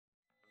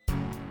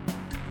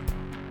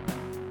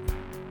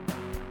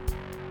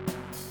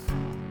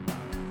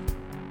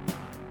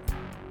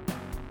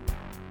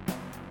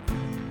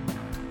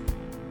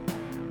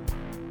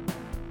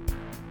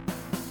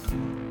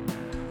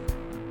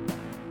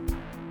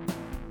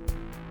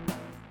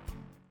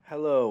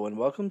Hello, and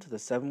welcome to the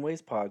Seven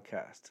Ways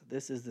Podcast.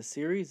 This is the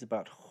series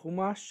about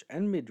Chumash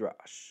and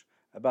Midrash,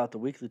 about the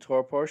weekly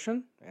Torah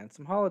portion and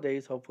some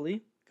holidays,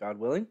 hopefully, God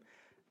willing,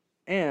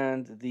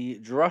 and the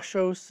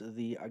Drushos,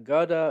 the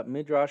Agada,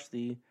 Midrash,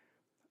 the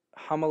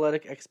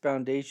homiletic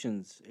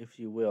expoundations, if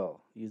you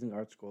will, using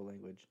Art Scroll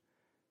language.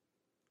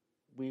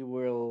 We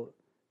will,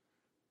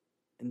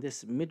 in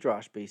this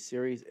Midrash-based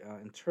series,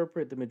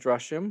 interpret the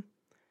Midrashim,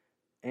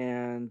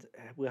 and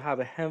we'll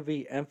have a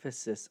heavy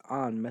emphasis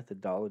on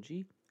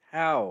methodology,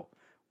 how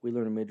we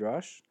learn a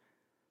Midrash,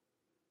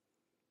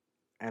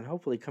 and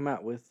hopefully come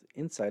out with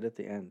insight at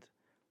the end.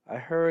 I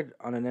heard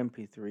on an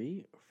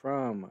MP3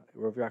 from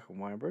Rav Yaakov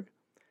Weinberg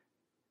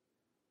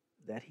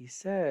that he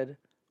said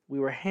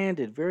we were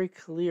handed very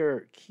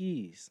clear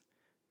keys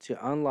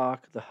to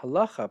unlock the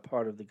halacha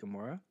part of the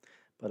Gemara,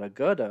 but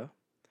Agada,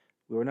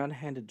 we were not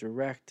handed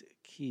direct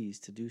keys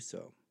to do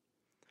so.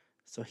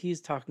 So he's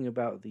talking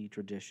about the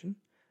tradition.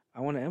 I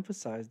want to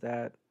emphasize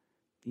that,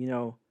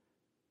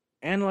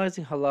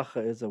 analyzing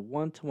halacha is a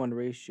one-to-one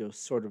ratio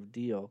sort of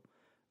deal.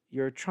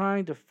 You're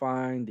trying to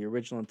find the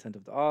original intent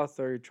of the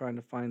author. You're trying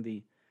to find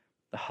the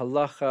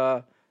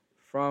halacha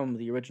from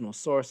the original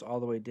source all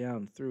the way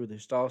down through the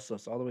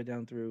shtalsos, all the way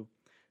down through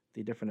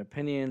the different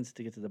opinions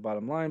to get to the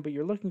bottom line. But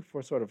you're looking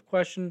for sort of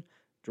question,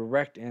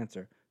 direct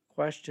answer.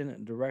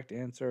 Question, direct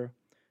answer.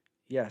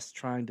 Yes,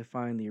 trying to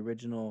find the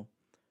original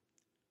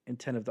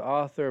intent of the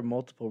author,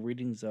 multiple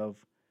readings of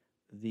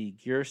the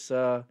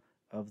girsa,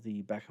 of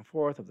the back and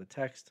forth, of the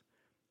text.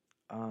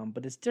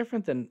 But it's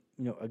different than,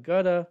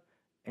 Agada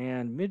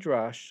and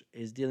Midrash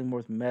is dealing more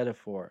with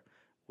metaphor,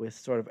 with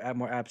sort of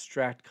more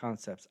abstract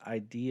concepts,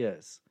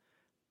 ideas,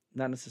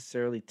 not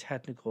necessarily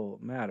technical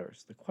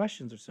matters. The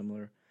questions are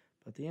similar,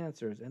 but the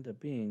answers end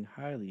up being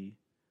highly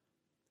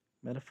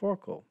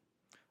metaphorical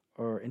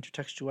or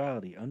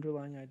intertextuality,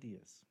 underlying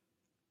ideas.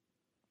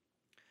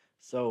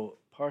 So,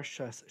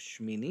 Parshas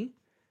Shmini,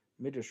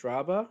 Midrash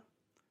Rabbah,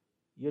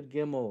 Yud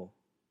Gimel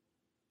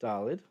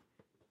Dalid,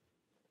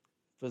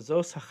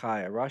 Vazos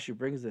Hachaya. Rashi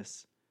brings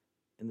this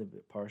in the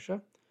Parsha.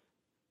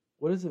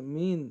 What does it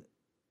mean,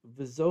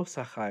 Vazos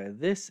Hachaya?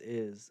 This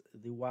is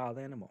the wild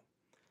animal.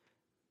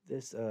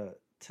 This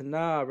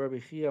Tana Rabbi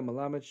Chia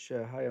Malamed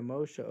Shehaya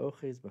Moshe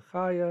Ochez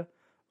B'chaya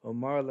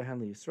Omar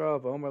Lehem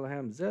Yisrael Omar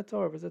Lehem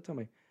Zetor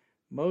V'Zetome.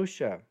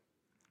 Moshe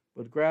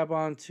would grab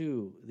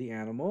onto the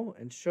animal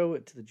and show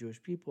it to the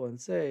Jewish people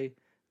and say,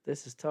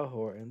 this is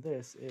tahor and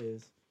this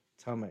is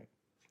tameh.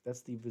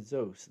 That's the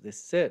vizos.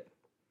 This is it.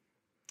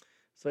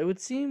 So it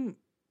would seem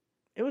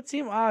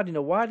odd,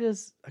 why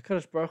does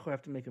HaKadosh Baruch Hu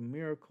have to make a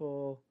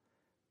miracle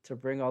to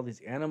bring all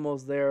these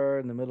animals there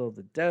in the middle of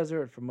the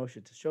desert for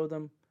Moshe to show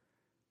them?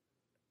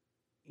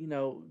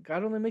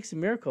 God only makes a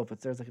miracle if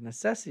there's like a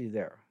necessity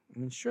there. I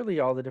mean, surely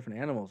all the different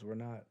animals were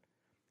not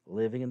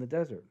living in the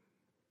desert.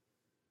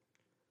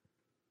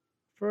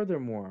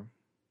 Furthermore,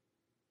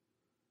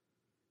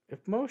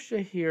 if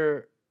Moshe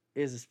here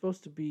is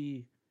supposed to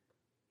be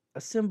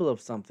a symbol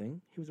of something,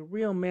 he was a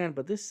real man,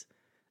 but this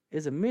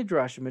is a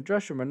midrash, and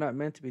midrashim are not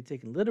meant to be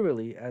taken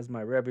literally, as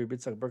my Rabbi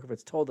Yitzchak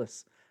Berkovitz told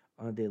us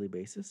on a daily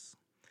basis,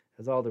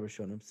 as all the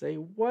Rishonim say.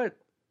 What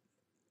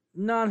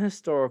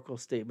non-historical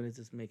statement is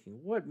this making?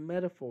 What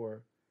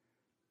metaphor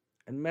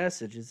and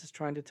message is this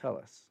trying to tell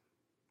us?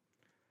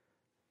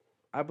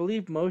 I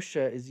believe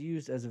Moshe is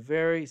used as a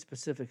very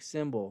specific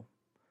symbol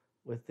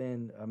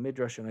within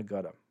Midrash and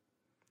Agada.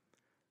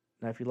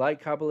 Now, if you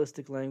like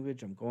Kabbalistic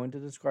language, I'm going to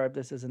describe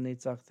this as a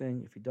Netzach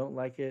thing. If you don't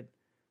like it,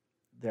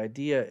 the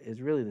idea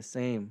is really the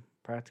same,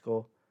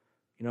 practical.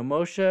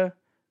 Moshe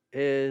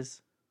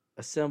is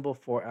a symbol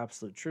for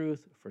absolute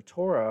truth, for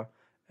Torah,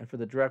 and for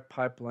the direct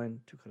pipeline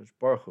to Kadosh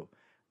Baruch Hu.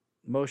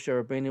 Moshe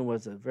Rabbeinu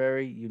was a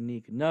very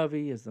unique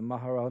Navi, as the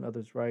Maharal and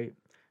others write.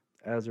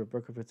 As Rav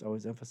Berkovitz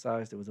always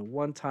emphasized, it was a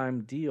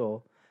one-time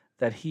deal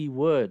that he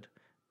would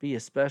be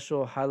a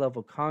special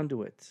high-level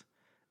conduit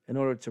in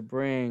order to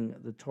bring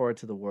the Torah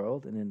to the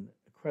world in an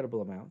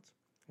incredible amount.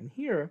 And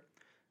here,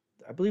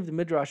 I believe the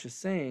Midrash is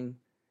saying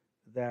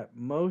that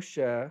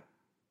Moshe,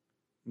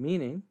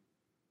 meaning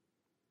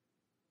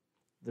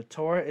the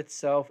Torah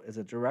itself, is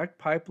a direct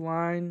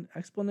pipeline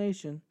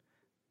explanation,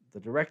 the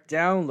direct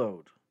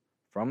download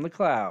from the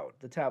cloud,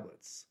 the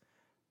tablets,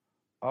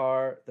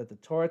 are that the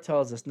Torah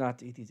tells us not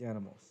to eat these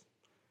animals.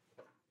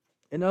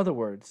 In other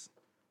words,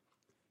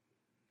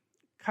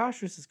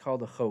 kashrus is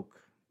called a chok.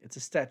 It's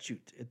a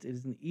statute. It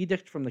is an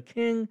edict from the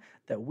king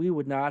that we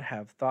would not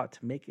have thought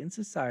to make in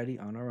society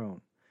on our own.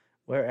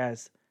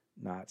 Whereas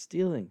not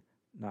stealing,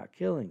 not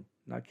killing,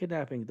 not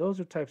kidnapping, those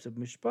are types of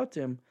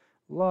mishpatim,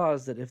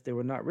 laws that if they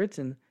were not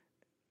written,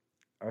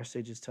 our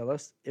sages tell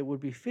us, it would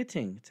be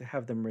fitting to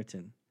have them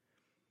written.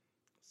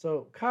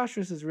 So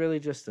kashrus is really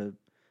just an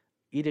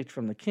edict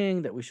from the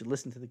king that we should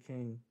listen to the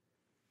king.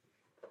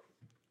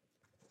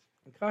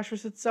 And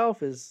kashrus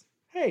itself is,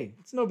 hey,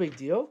 it's no big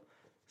deal.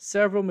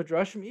 Several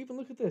midrashim, even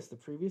look at this, the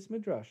previous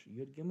midrash,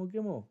 Yud Gimel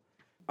Gimel.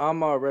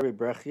 Amar Rabbi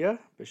Brechia,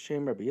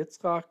 B'Shem Rabbi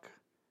Yitzchak.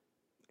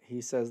 He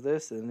says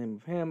this in the name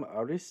of him,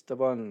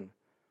 Aristavan.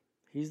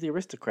 He's the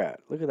aristocrat.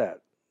 Look at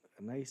that.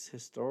 a nice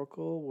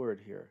historical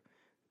word here.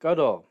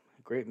 Gadol,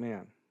 great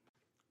man.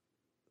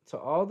 To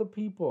all the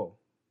people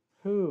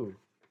who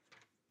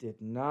did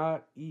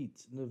not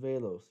eat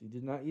nevelos, you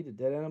did not eat a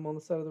dead animal on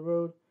the side of the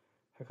road,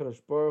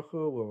 HaKadosh Baruch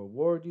Hu will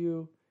reward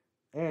you,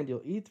 and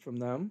you'll eat from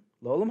them,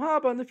 L'olam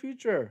haba, in the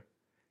future.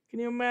 Can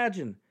you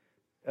imagine?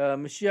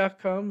 Mashiach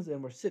comes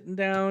and we're sitting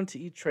down to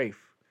eat treif.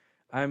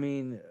 I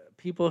mean,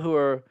 people who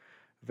are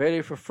very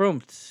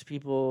verfrumpt,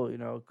 people,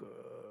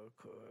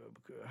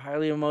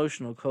 highly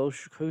emotional,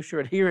 kosher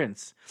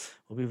adherents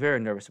will be very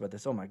nervous about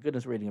this. Oh my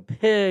goodness, we're eating a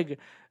pig.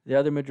 The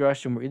other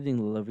midrashim, we're eating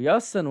the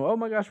leviathan. Oh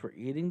my gosh, we're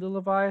eating the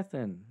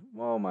leviathan.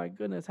 Oh my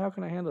goodness, how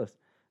can I handle this?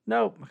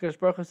 No, HaKadosh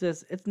Baruch Hu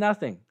says, it's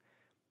nothing.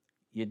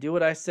 You do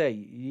what I say.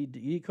 You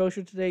eat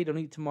kosher today, you don't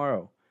eat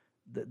tomorrow.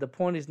 The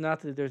point is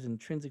not that there's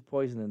intrinsic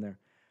poison in there.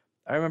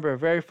 I remember a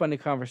very funny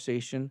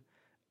conversation.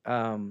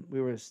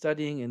 We were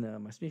studying in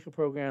my smicha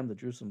program, the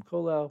Jerusalem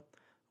Kollel,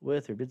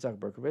 with Rabbi Yitzhak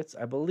Berkovitz.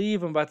 I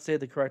believe I'm about to say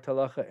the correct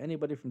halacha.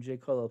 Anybody from J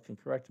Kollel can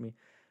correct me.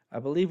 I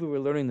believe we were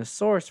learning the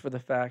source for the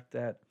fact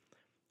that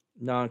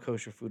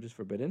non-kosher food is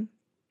forbidden,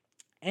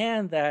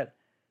 and that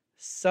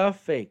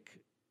safek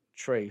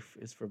treif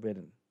is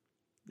forbidden.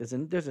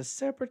 There's a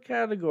separate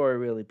category,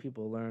 really,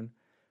 people learn,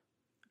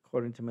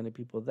 according to many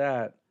people,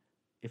 that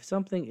if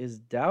something is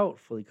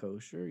doubtfully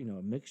kosher,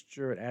 a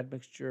mixture, an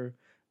admixture,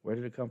 where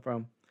did it come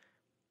from,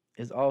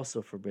 is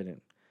also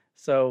forbidden.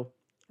 So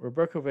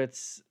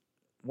Berkovitz,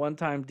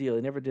 one-time deal,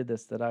 he never did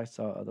this that I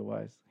saw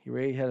otherwise.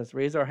 He had us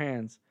raise our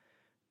hands.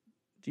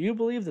 Do you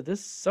believe that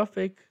this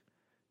safek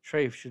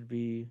treif should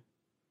be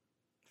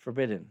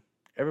forbidden?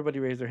 Everybody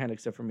raised their hand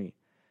except for me.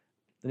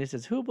 Then he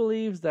says, who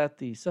believes that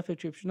the safek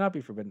treif should not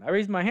be forbidden? I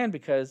raised my hand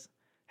because,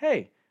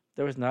 hey,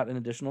 there was not an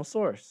additional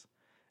source.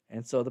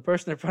 And so the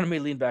person in front of me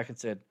leaned back and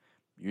said,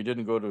 you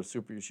didn't go to a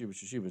super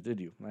yeshiva, did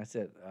you? And I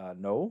said,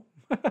 no.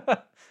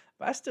 But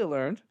I still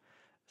learned.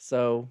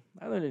 So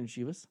I learned in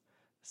yeshivas.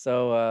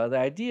 So the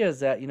idea is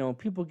that, when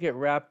people get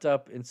wrapped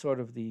up in sort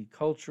of the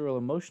cultural,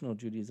 emotional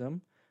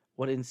Judaism,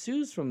 what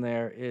ensues from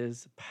there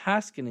is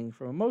paskening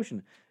from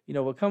emotion.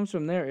 What comes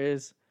from there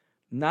is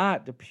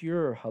not the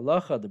pure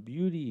halacha, the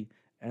beauty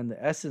and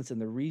the essence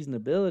and the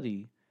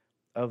reasonability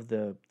of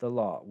the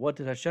law. What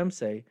did Hashem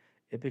say?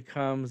 It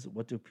becomes,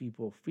 what do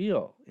people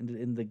feel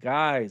in the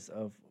guise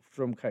of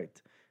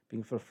frumkeit,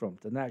 being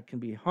verfrumt, and that can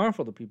be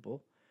harmful to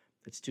people.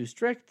 It's too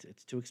strict.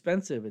 It's too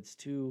expensive. It's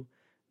too,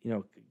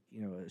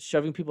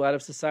 shoving people out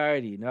of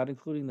society, not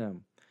including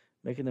them,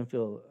 making them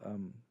feel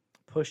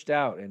pushed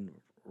out and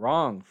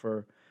wrong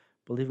for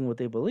believing what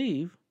they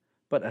believe.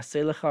 But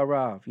aseh lecha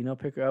rav,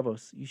 Pirkei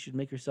Avos, you should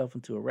make yourself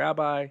into a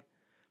rabbi,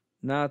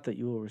 not that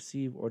you will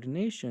receive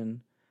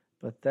ordination,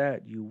 but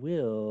that you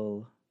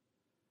will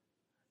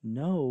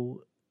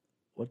know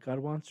what God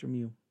wants from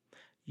you.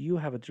 You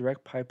have a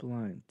direct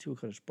pipeline to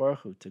Kadosh Baruch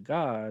Hu, to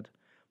God.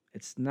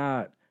 It's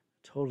not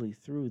totally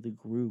through the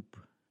group,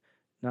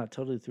 not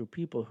totally through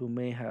people who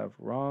may have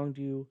wronged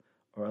you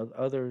or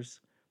others.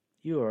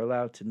 You are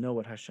allowed to know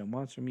what Hashem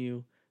wants from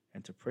you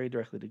and to pray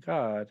directly to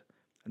God,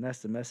 and that's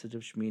the message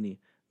of Shmini.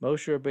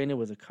 Moshe Rabbeinu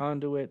was a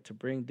conduit to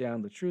bring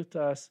down the truth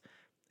to us,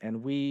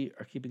 and we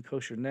are keeping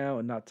kosher now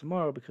and not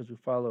tomorrow because we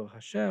follow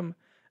Hashem,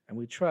 and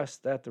we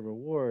trust that the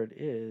reward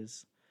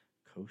is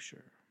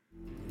kosher.